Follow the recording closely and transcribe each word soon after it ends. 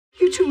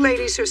You two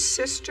ladies are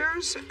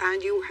sisters,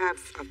 and you have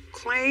a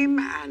claim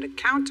and a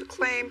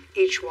counterclaim,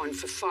 each one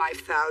for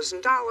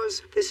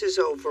 $5,000. This is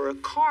over a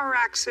car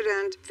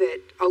accident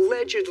that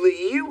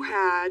allegedly you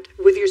had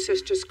with your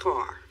sister's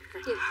car.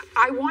 Yes.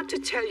 I want to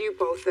tell you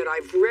both that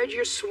I've read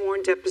your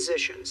sworn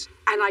depositions,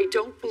 and I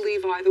don't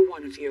believe either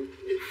one of you.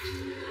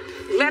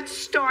 Let's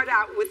start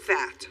out with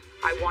that.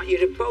 I want you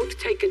to both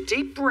take a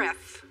deep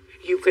breath.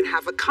 You can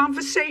have a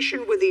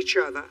conversation with each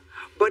other,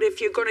 but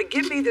if you're going to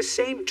give me the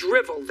same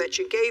drivel that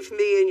you gave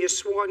me in your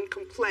sworn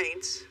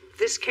complaints,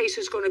 this case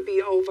is going to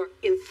be over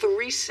in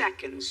 3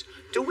 seconds.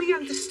 Do we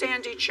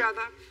understand each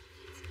other?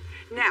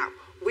 Now,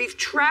 we've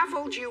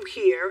traveled you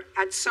here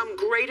at some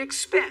great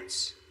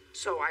expense,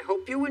 so I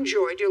hope you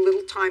enjoyed your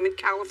little time in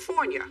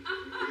California.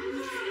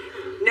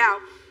 Now,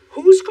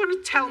 who's going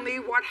to tell me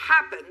what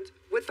happened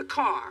with the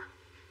car?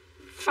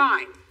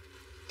 Fine.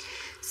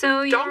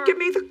 So Don't give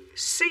me the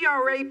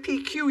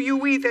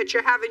CRAPQUE that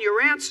you have in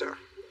your answer.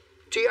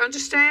 Do you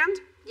understand?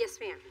 Yes,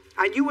 ma'am.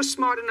 And you were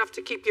smart enough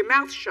to keep your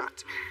mouth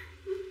shut.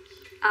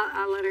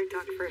 I'll let her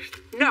talk first.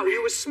 No,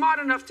 you were smart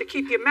enough to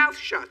keep your mouth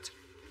shut.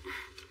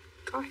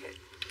 Go ahead.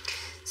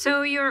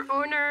 So, Your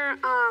Honor,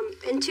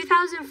 in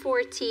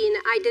 2014,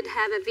 I did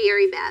have a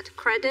very bad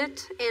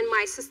credit, and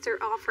my sister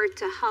offered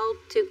to help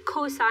to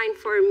co-sign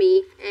for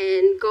me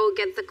and go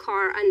get the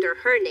car under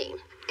her name.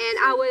 And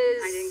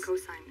I didn't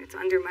co-sign. It's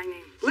under my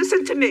name.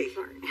 Listen to me.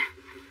 Sorry.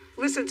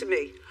 Listen to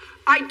me.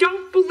 I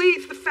don't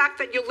believe the fact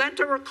that you lent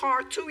her a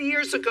car 2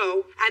 years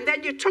ago, and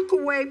then you took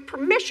away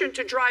permission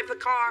to drive the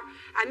car,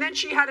 and then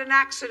she had an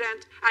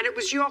accident, and it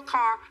was your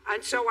car,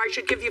 and so I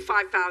should give you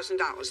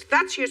 $5,000.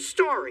 That's your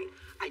story.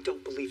 I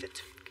don't believe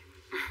it.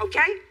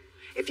 Okay?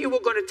 If you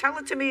were going to tell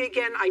it to me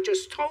again, I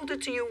just told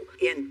it to you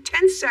in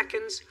 10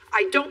 seconds.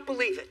 I don't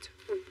believe it.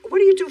 What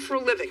do you do for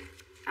a living?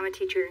 I'm a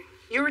teacher.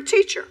 You're a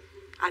teacher.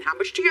 And how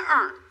much do you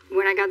earn?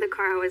 When I got the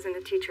car, I wasn't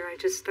a teacher. I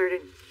just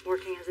started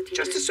working as a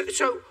teacher.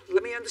 So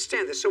let me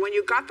understand this. So when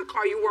you got the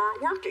car, you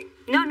weren't working?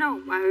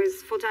 No. I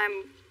was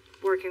full-time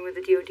working with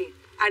the DOD.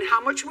 And how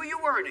much were you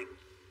earning?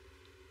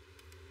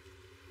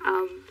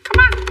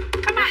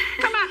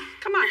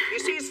 Come on. You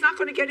see, it's not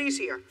going to get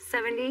easier.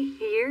 70 a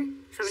year.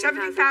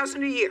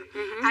 70,000 a year.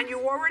 And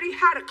you already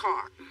had a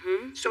car.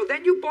 So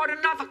then you bought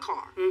another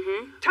car.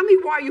 Tell me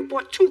why you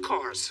bought 2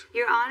 cars.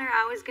 Your Honor,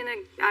 I was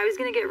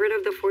gonna get rid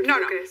of the Ford No.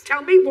 Focus.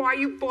 Tell me why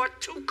you bought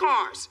 2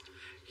 cars.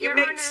 You Your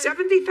made Honor.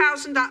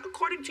 $70,000.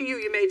 According to you,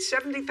 you made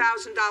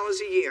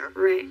 $70,000 a year.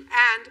 Right.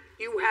 And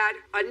you had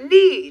a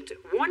need,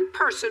 one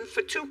person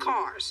for 2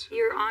 cars.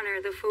 Your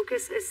Honor, the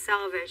Focus is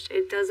salvaged.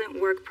 It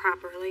doesn't work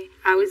properly.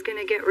 I was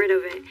gonna get rid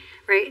of it,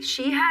 right?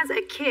 She has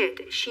a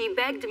kid. She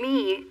begged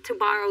me to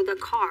borrow the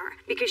car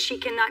because she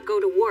cannot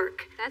go to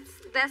work.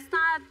 That's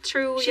not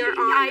true, She, Your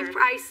Honor.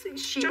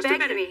 she Just a begged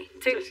minute. me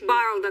to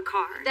borrow the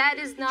car. That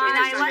is not And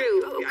I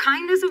true.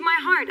 kindness of my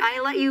heart, I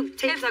let you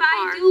take If the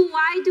I car. do,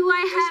 why do I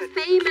have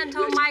Listen, payment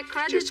on my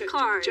credit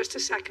card? Just a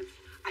second.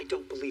 I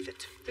don't believe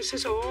it. This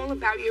is all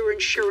about your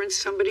insurance.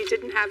 Somebody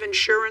didn't have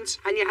insurance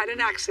and you had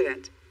an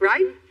accident,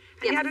 right?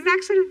 And you Yes. had an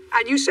accident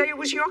and you say it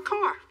was your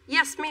car,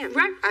 Yes, ma'am.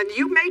 right? And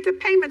you made the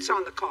payments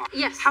on the car.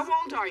 Yes. How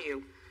old are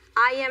you?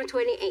 I am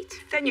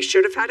 28. Then you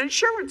should have had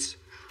insurance.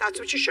 That's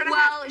what you should have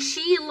had. Well,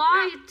 she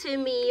lied to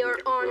me, Your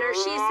Honor.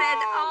 She said,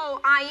 oh,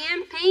 I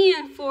am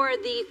paying for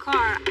the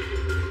car.